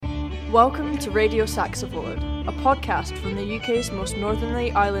Welcome to Radio Saxiford, a podcast from the UK's most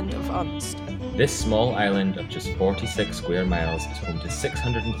northerly island of Unst. This small island of just 46 square miles is home to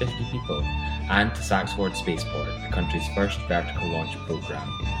 650 people and to Saxford Spaceport, the country's first vertical launch programme.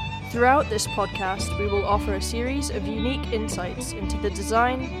 Throughout this podcast, we will offer a series of unique insights into the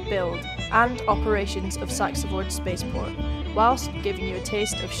design, build, and operations of Saxford Spaceport, whilst giving you a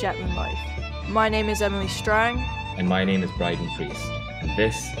taste of Shetland life. My name is Emily Strang. And my name is Bryden Priest, and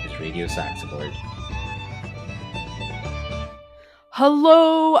this is Radio Saxford.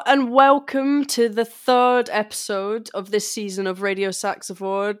 Hello and welcome to the third episode of this season of Radio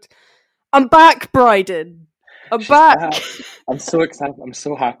Saxiford. I'm back, Bryden. I'm back. I'm so excited. I'm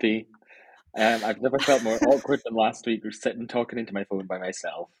so happy. I've never felt more awkward than last week. We're sitting talking into my phone by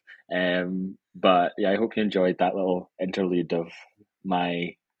myself. But yeah, I hope you enjoyed that little interlude of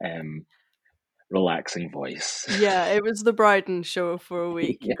my relaxing voice. Yeah, it was the Bryden show for a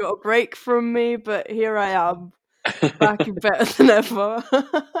week. You Yeah. got a break from me, but here I am, back and better than ever.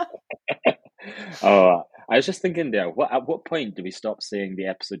 Oh, I was just thinking there. At what point do we stop saying the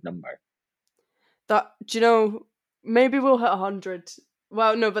episode number? Do you know, maybe we'll hit 100.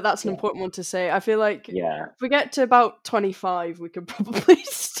 Well, no, but that's an important one to say. I feel like Yeah, if we get to about 25, we could probably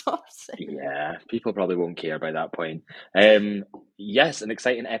stop saying. yeah. People probably won't care by that point. Yes, an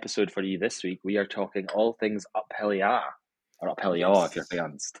exciting episode for you this week. We are talking all things Uphellia, or Uphellia if you're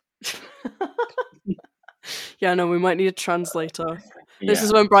fancy. Yeah, no, we might need a translator. Yeah. This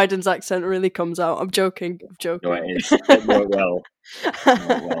is when Bryden's accent really comes out. I'm joking. No, it is. No, it will.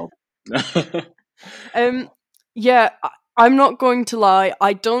 No, it will. Yeah, I'm not going to lie.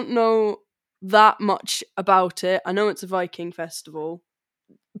 I don't know that much about it. I know it's a Viking festival,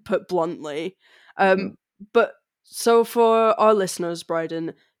 put bluntly. But so for our listeners,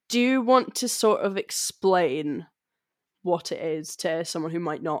 Bryden, do you want to sort of explain what it is to someone who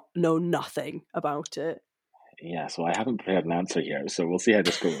might not know nothing about it? Yeah, so I haven't prepared an answer here, so we'll see how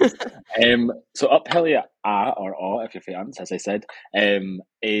this goes. So Uphellia, or A, if you're fancy, as I said,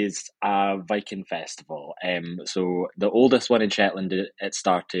 is a Viking festival. So the oldest one in Shetland, it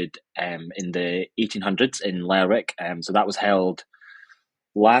started in the 1800s in Lerwick. So that was held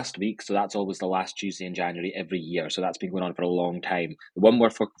last week, so that's always the last Tuesday in January every year. So that's been going on for a long time. The one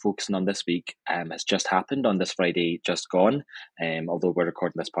we're focusing on this week has just happened on this Friday, just gone. Although we're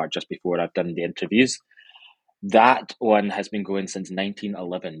recording this part just before I've done the interviews. That one has been going since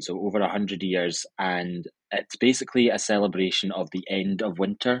 1911, so over 100 years, and it's basically a celebration of the end of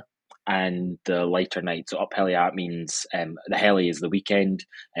winter and the lighter night. So Uphellia means the Heli is the weekend,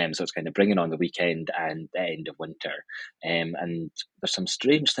 so it's kind of bringing on the weekend and the end of winter. And there's some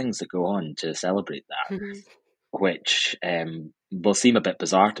strange things that go on to celebrate that, which will seem a bit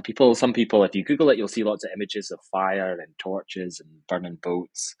bizarre to people. Some people, if you Google it, you'll see lots of images of fire and torches and burning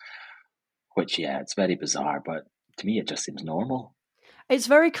boats. Which, yeah, it's very bizarre, but to me it just seems normal. It's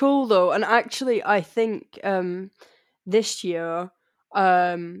very cool, though, and actually I think this year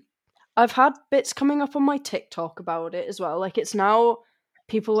I've had bits coming up on my TikTok about it as well. Like, it's now,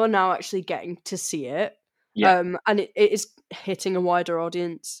 people are now actually getting to see it, and it is hitting a wider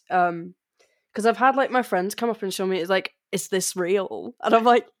audience. Because I've had, like, my friends come up and show me, it's like, is this real? And I'm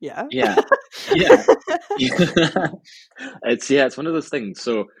like, yeah. Yeah. It's one of those things.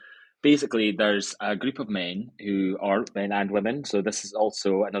 So basically, there's a group of men who are men and women. So this is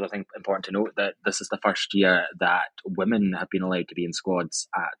also another thing important to note, that this is the first year that women have been allowed to be in squads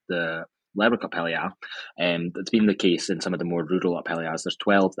at the Lerwick Uphellia. That's been the case in some of the more rural Uphellias. There's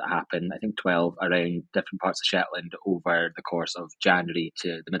 12 that happen, I think 12 around different parts of Shetland over the course of January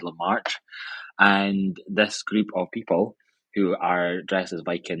to the middle of March. And this group of people who are dressed as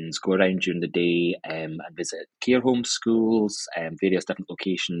Vikings go around during the day and visit care homes, schools, various different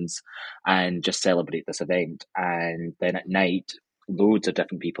locations, and just celebrate this event. And then at night, loads of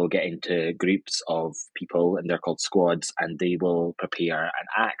different people get into groups of people, and they're called squads, and they will prepare an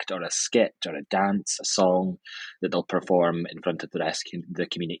act or a skit or a dance, a song that they'll perform in front of the rest of the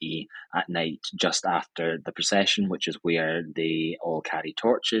community at night just after the procession, which is where they all carry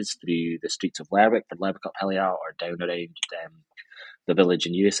torches through the streets of Lerwick for Lerwick Uphellia, or down around the village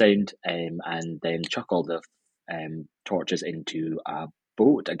in Usound, and then chuck all the torches into a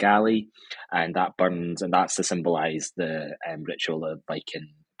boat, a galley, and that burns, and that's to symbolise the ritual of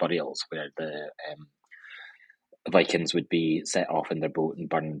Viking burials, where the Vikings would be set off in their boat and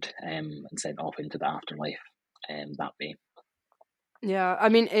burned and sent off into the afterlife that way. Yeah, I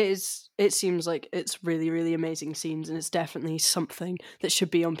mean, it seems like it's really, really amazing scenes, and it's definitely something that should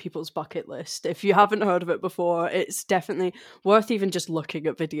be on people's bucket list. If you haven't heard of it before, it's definitely worth even just looking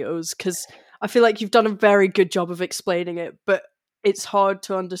at videos, because I feel like you've done a very good job of explaining it, but it's hard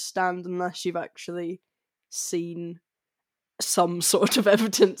to understand unless you've actually seen some sort of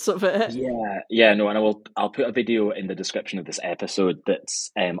evidence of it. No, and I'll put a video in the description of this episode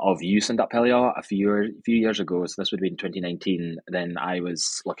that's of you St Apellia a few years ago. So this would be in 2019. Then I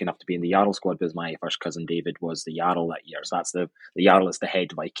was lucky enough to be in the Jarl squad because my first cousin David was the Jarl that year. So that's the Jarl is the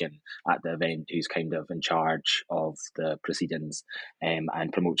head Viking at the event who's kind of in charge of the proceedings, and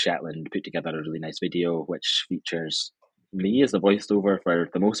Promote Shetland put together a really nice video which features me as the voiceover for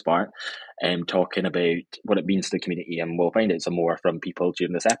the most part, talking about what it means to the community, and we'll find out some more from people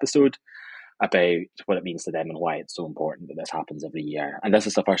during this episode about what it means to them and why it's so important that this happens every year. And this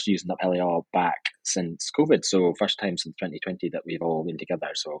is the first Using Up Heliar back since COVID, so first time since 2020 that we've all been together.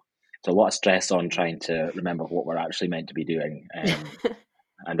 So it's a lot of stress on trying to remember what we're actually meant to be doing.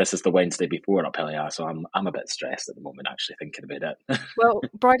 And this is the Wednesday before Up Heliar, so I'm a bit stressed at the moment actually thinking about it. Well,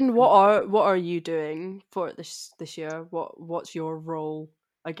 Bryden, what are you doing for it this year? What's your role?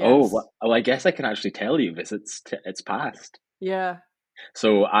 I guess. Oh, well, I guess I can actually tell you because it's past. Yeah.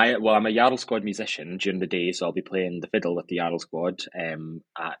 So I'm a Jarl Squad musician during the day, so I'll be playing the fiddle with the Jarl Squad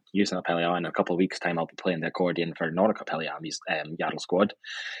at Using Up Heliar. In a couple of weeks' time, I'll be playing the accordion for Nordic Up Heliar Jarl Squad.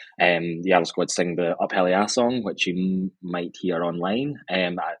 The Jarl Squad sing the Up Heliar song, which you might hear online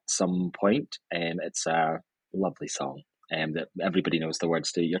at some point. It's a lovely song that everybody knows the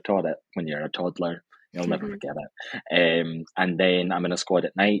words to. You're taught it when you're a toddler. You'll never forget it. And then I'm in a squad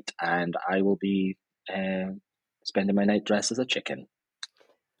at night, and I will be spending my night dressed as a chicken.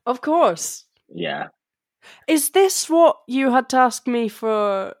 Of course. Yeah. Is this what you had to ask me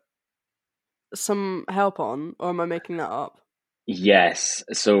for some help on, or am I making that up? Yes.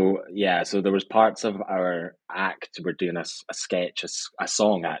 So there was parts of our act. We're doing a sketch, a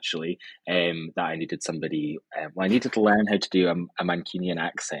song actually, that I needed somebody. I needed to learn how to do a Mancunian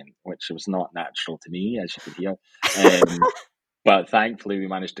accent, which was not natural to me, as you could hear. But thankfully, we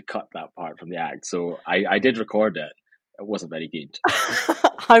managed to cut that part from the act. So I did record it. It wasn't very good.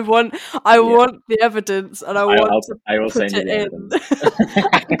 I want the evidence, and I will send you the evidence.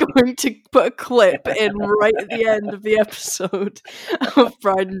 I'm going to put a clip in right at the end of the episode of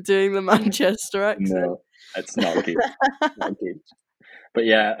Bryden doing the Manchester accent. No, it's not good. Not good. But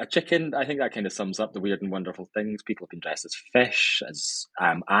yeah, a chicken, I think that kind of sums up the weird and wonderful things. People have been dressed as fish, as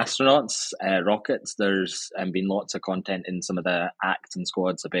astronauts, rockets. There's been lots of content in some of the acts and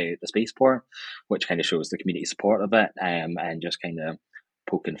squads about the spaceport, which kind of shows the community support of it, and just kind of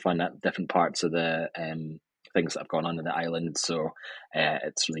poking fun at different parts of the things that have gone on in the island. So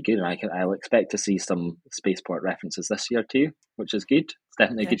it's really good, and I'll expect to see some spaceport references this year too, which is good. It's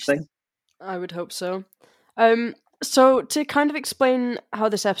definitely a good thing. I would hope so. So to kind of explain how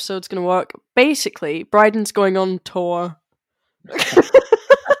this episode's going to work, basically, Bryden's going on tour.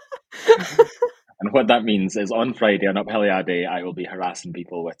 And what that means is on Friday, on Up Heliar Day, I will be harassing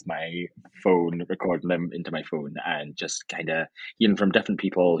people with my phone, recording them into my phone, and just kind of hearing from different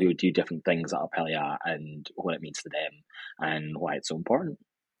people who do different things at Up Heliar and what it means to them and why it's so important.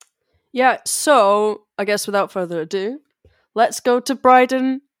 Yeah, so I guess without further ado, let's go to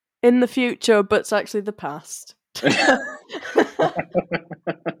Bryden in the future, but it's actually the past.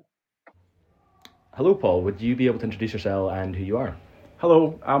 Hello, Paul. Would you be able to introduce yourself and who you are?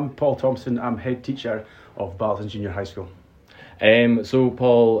 Hello, I'm Paul Thompson. I'm head teacher of Balton Junior High School. So,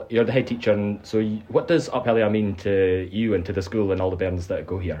 Paul, you're the head teacher, and so what does Up Heliar mean to you and to the school and all the bairns that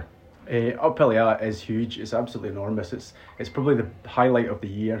go here? Up Heliar is huge. It's absolutely enormous. It's probably the highlight of the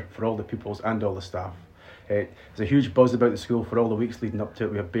year for all the pupils and all the staff. There's a huge buzz about the school for all the weeks leading up to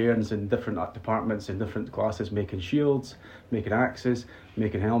it. We have bairns in different departments in different classes making shields, making axes,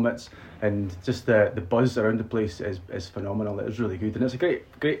 making helmets, and just the buzz around the place is phenomenal. It is really good, and it's a great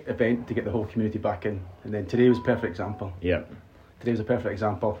event to get the whole community back in. And then today was a perfect example. Yeah. Today was a perfect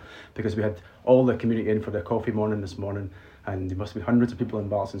example because we had all the community in for their coffee morning this morning, and there must have been hundreds of people in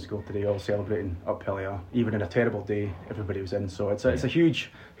Balton School today all celebrating Up Heliar. Even in a terrible day, everybody was in. So it's a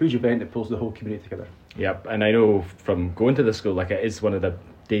huge event that pulls the whole community together. Yep, and I know from going to the school, like it is one of the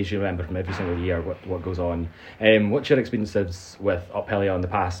days you remember from every single year what goes on. What's your experiences with Up Heliar in the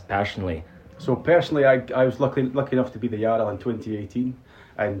past, personally? So personally, I was lucky enough to be the Jarl in 2018,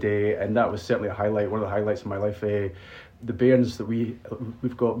 and that was certainly a highlight, one of the highlights of my life. The bairns that we've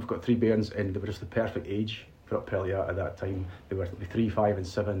got 3 bairns, and they were just the perfect age for Up Heliar at that time. They were 3, 5 and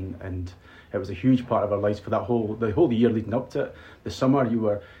 7, and it was a huge part of our lives for the whole year leading up to it. The summer you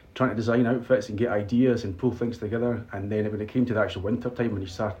were trying to design outfits and get ideas and pull things together, and then when it came to the actual winter time, when you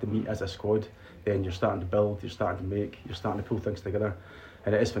start to meet as a squad, then you're starting to build, you're starting to make, you're starting to pull things together,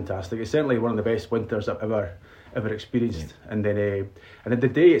 and it is fantastic. It's certainly one of the best winters I've ever experienced. And then the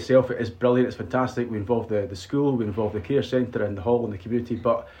day itself, it is brilliant. It's fantastic. We involve the school, we involve the care centre and the hall and the community.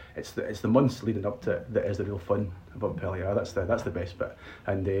 But it's the months leading up to it that is the real fun about Pelliar. That's the best bit.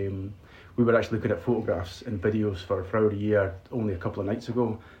 And we were actually looking at photographs and videos for our year only a couple of nights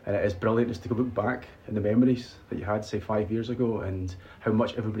ago, and it is brilliant just to look back in the memories that you had, say, 5 years ago, and how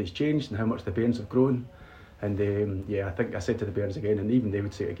much everybody's changed and how much the Bairns have grown. And I think I said to the Bairns again, and even they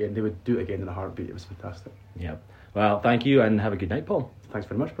would say it again, they would do it again in a heartbeat. It was fantastic. Yeah. Well, thank you and have a good night, Paul. Thanks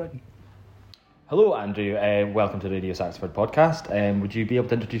very much, Brian. Hello, Andrew. Welcome to Radio Saxford podcast. Would you be able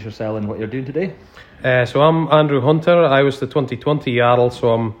to introduce yourself and what you're doing today? So I'm Andrew Hunter. I was the 2020 Jarl,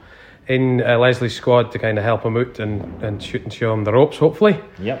 so I'm in Leslie's squad to kind of help him out and shoot and show him the ropes, hopefully.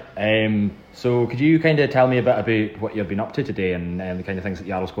 Yep. So could you kind of tell me a bit about what you've been up to today and the kind of things that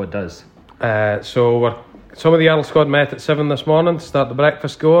Jarl squad does? Some of the Jarl squad met at 7 this morning to start the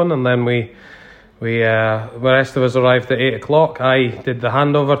breakfast going, and then the rest of us arrived at 8 o'clock. I did the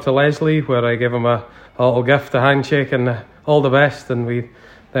handover to Leslie, where I gave him a little gift, a handshake, and all the best. And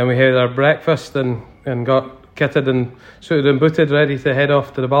then we had our breakfast and got kitted and suited and booted, ready to head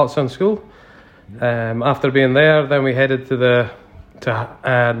off to the Ballotson School. After being there, then we headed to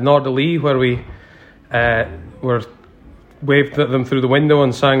Norderlee, where we waved at them through the window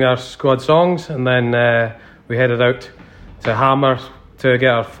and sang our squad songs, and then we headed out to Hammer to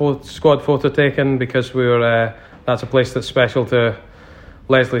get our squad photo taken, because we were that's a place that's special to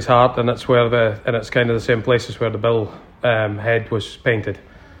Leslie's heart, and it's kind of the same place as where the Bill head was painted.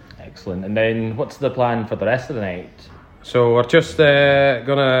 Excellent. And then what's the plan for the rest of the night? So we're just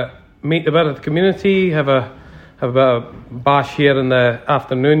gonna meet a bit of the community, have a bit of bash here in the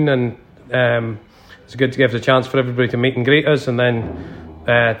afternoon, and it's good to give the chance for everybody to meet and greet us. And then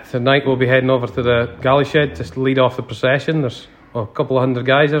tonight we'll be heading over to the galley shed to lead off the procession. There's a couple of hundred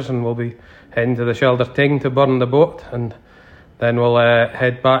geysers, and we'll be heading to the Shelder Ting to burn the boat, and then we'll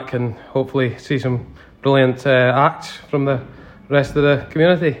head back and hopefully see some brilliant acts from the rest of the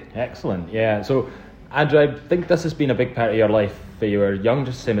community. Excellent. Yeah. So, Andrew, I think this has been a big part of your life. You were young,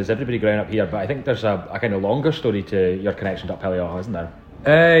 just the same as everybody growing up here, but I think there's a kind of longer story to your connection to Pelliar, isn't there?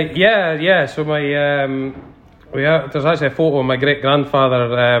 Yeah. So there's actually a photo of my great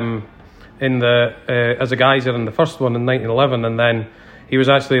grandfather as a geyser in the first one in 1911, and then he was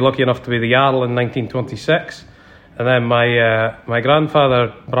actually lucky enough to be the Jarl in 1926, and then my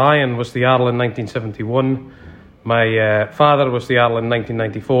grandfather Brian was the Jarl in 1971. My father was the Jarl in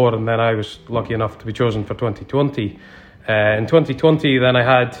 1994, and then I was lucky enough to be chosen for 2020. In 2020, then I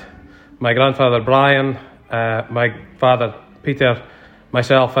had my grandfather Brian, my father Peter,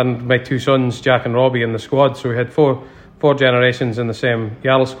 myself, and my two sons Jack and Robbie in the squad. So we had four generations in the same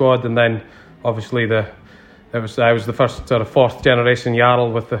Jarl squad, and then obviously I was the first sort of fourth generation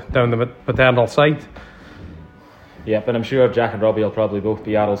Jarl down the paternal side. Yep, and I'm sure Jack and Robbie will probably both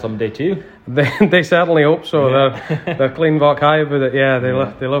be Jarl someday too. They certainly hope so. Yeah. They're clean back high about it. Yeah, they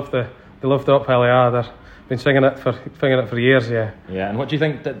love the Up Pelliar. They've been singing it for years. Yeah. Yeah, and what do you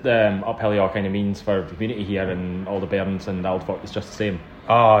think that Up Pelliar kind of means for the community here and all the Bairns and Aldfoot? It's just the same.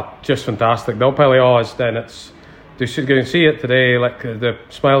 Just fantastic. The Up Pelliar you can see it today, like the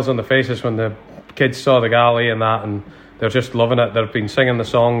smiles on the faces when the kids saw the galley and that, and they're just loving it. They've been singing the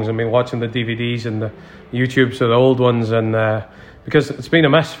songs and been watching the DVDs and the YouTubes of the old ones, and because it's been a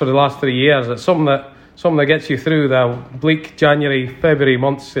miss for the last 3 years, it's something that gets you through the bleak January, February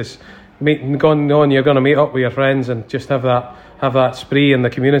months. Is knowing you're going to meet up with your friends and just have that spree and the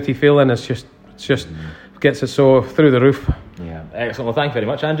community feeling. It's just gets it so through the roof. Yeah, excellent. Well, thank you very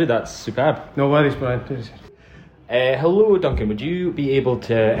much, Andrew. That's superb. No worries, Brian. Hello, Duncan. Would you be able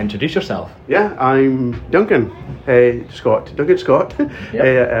to introduce yourself? Yeah, I'm Duncan Scott. Duncan Scott,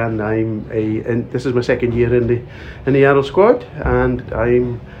 Yep. And this is my second year in the Jarl squad, and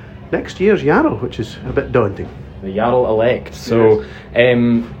I'm next year's Jarl, which is a bit daunting. The Jarl elect. So,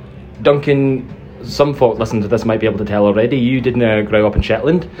 Yes. Duncan, some folk listening to this might be able to tell already. You didn't grow up in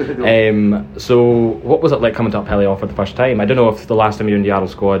Shetland. So, what was it like coming to Up Pelliar for the first time? I don't know if the last time you were in the Jarl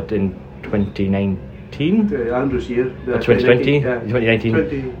squad in 2019. Andrew's year. 2020? 2019.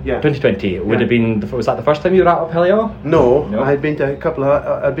 2020. Would have been. Was that the first time you were at Up Pelliar? No, I'd been to a couple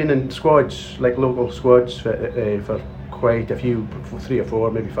of. I'd been in squads, like local squads, for quite a few, 3 or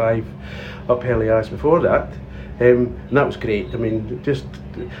 4, maybe 5 Up Pelliars before that, and that was great. I mean, just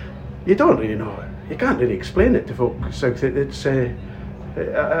you don't really know. You can't really explain it to folks. It's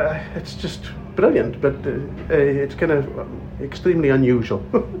just brilliant, but it's kind of extremely unusual.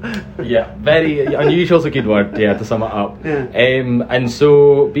 Yeah, very unusual is a good word, yeah, to sum it up. Yeah. And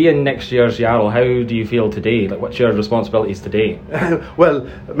so, being next year's Jarl, how do you feel today? Like, what's your responsibilities today? Well,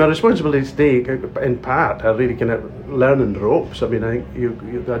 my responsibilities today, in part, are really kind of learning the ropes. I mean, I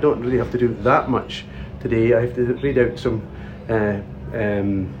think I don't really have to do that much today. I have to read out some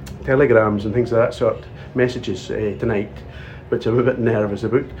telegrams and things of that sort, messages tonight, which I'm a bit nervous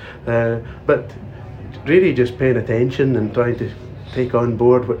about. But really just paying attention and trying to take on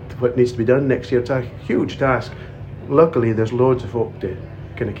board what needs to be done next year. It's a huge task. Luckily, there's loads of folk to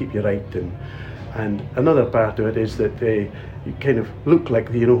kind of keep you right. And another part of it is that you kind of look like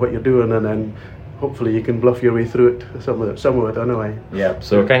you know what you're doing, and then hopefully you can bluff your way through it, some of it anyway. Yeah,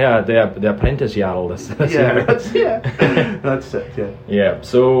 so kind of the apprentice Jarl this year. That's it, yeah. Yeah,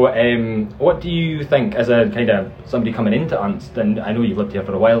 so what do you think as a kind of somebody coming into Unst, and I know you've lived here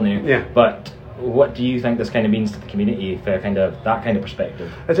for a while now, Yeah. but what do you think this kind of means to the community for kind of that kind of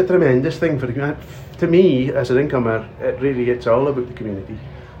perspective? It's a tremendous thing for the community. To me, as an incomer, it's all about the community.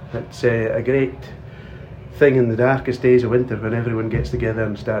 It's a great thing in the darkest days of winter when everyone gets together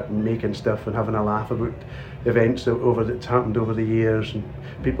and start making stuff and having a laugh about events that's happened over the years and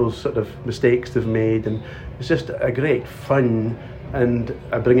people's sort of mistakes they've made, and it's just a great fun and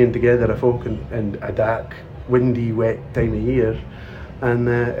a bringing together of folk in a dark, windy, wet time of year. And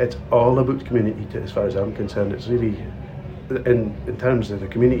it's all about community as far as I'm concerned. It's really, in terms of the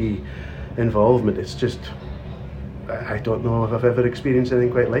community involvement, it's just, I don't know if I've ever experienced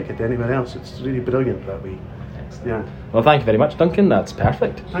anything quite like it anywhere else. It's really brilliant that way. Yeah. Well, thank you very much, Duncan. That's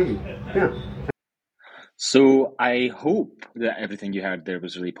perfect. Thank you. Yeah. So I hope that everything you heard there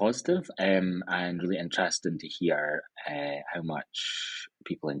was really positive, and really interesting to hear how much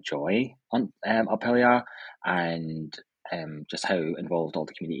people enjoy on Uphill, and just how involved all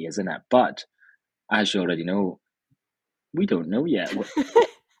the community is in it. But as you already know, we don't know yet.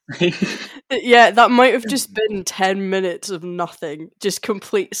 Yeah, that might have just been 10 minutes of nothing, just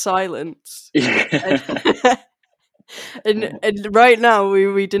complete silence. and right now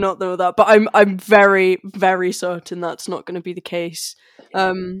we do not know that, but I'm very, very certain that's not going to be the case.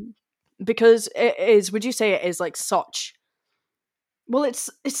 Because it is, would you say it is like such, well, it's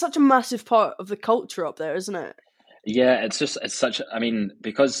such a massive part of the culture up there, isn't it? Yeah, it's such, I mean,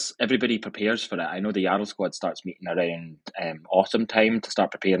 because everybody prepares for it. I know the Jarl squad starts meeting around autumn time to start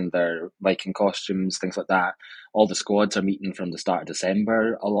preparing their Viking costumes, things like that. All the squads are meeting from the start of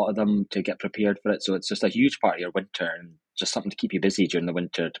December, a lot of them, to get prepared for it. So it's just a huge part of your winter and just something to keep you busy during the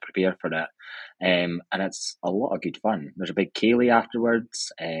winter to prepare for it. And it's a lot of good fun. There's a big ceilidh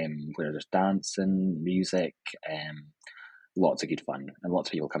afterwards, where there's dancing, music, lots of good fun. And lots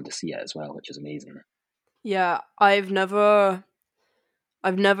of people come to see it as well, which is amazing. Yeah, I've never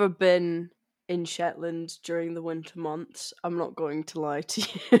been in Shetland during the winter months. I'm not going to lie to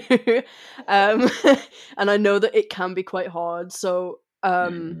you. And I know that it can be quite hard, so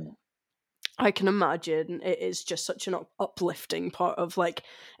I can imagine it is just such an uplifting part of, like,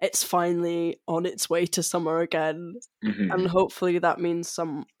 it's finally on its way to summer again, and hopefully that means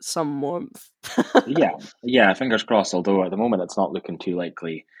some warmth. Yeah, fingers crossed, although at the moment it's not looking too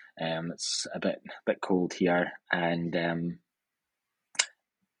likely. It's a bit cold here, and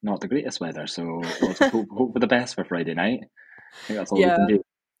not the greatest weather. So let's hope for the best for Friday night. I think that's all we can do.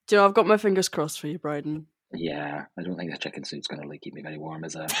 Do you know, I've got my fingers crossed for you, Bryden. Yeah, I don't think the chicken suit's going to really keep me very warm,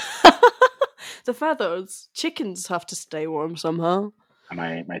 is it? The feathers. Chickens have to stay warm somehow.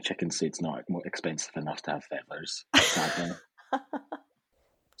 My chicken suit's not expensive enough to have feathers.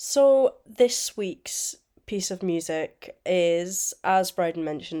 So this week's piece of music is, as Bryden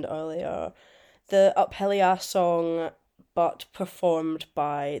mentioned earlier, the Uphill song, but performed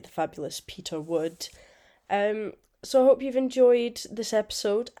by the fabulous Peter Wood. So I hope you've enjoyed this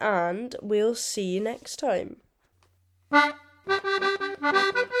episode, and we'll see you next time.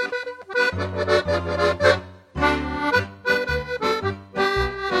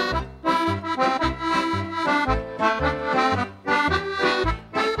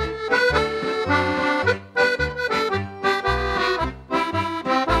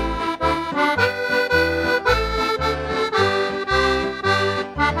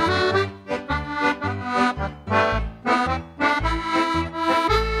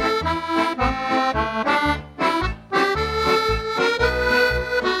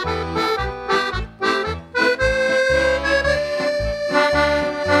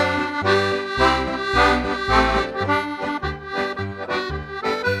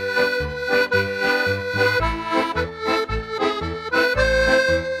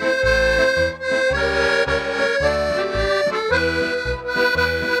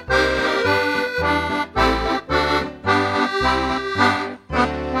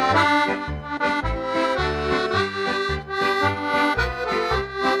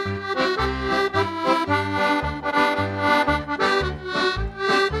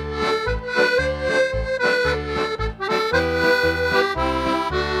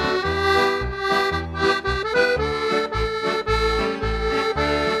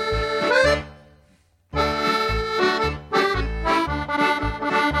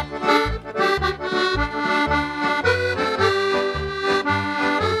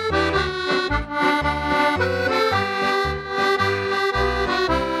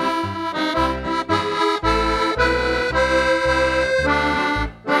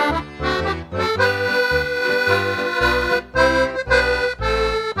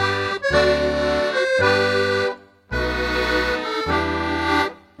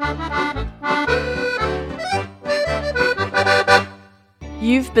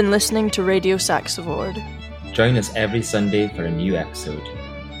 You've been listening to Radio Saxiford. Join us every Sunday for a new episode.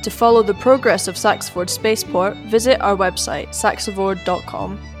 To follow the progress of Saxiford Spaceport, visit our website,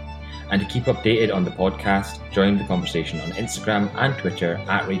 saxiford.com. And to keep updated on the podcast, join the conversation on Instagram and Twitter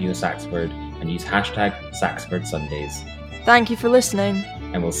at Radio Saxiford and use hashtag Saxiford Sundays. Thank you for listening.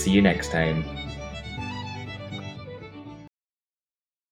 And we'll see you next time.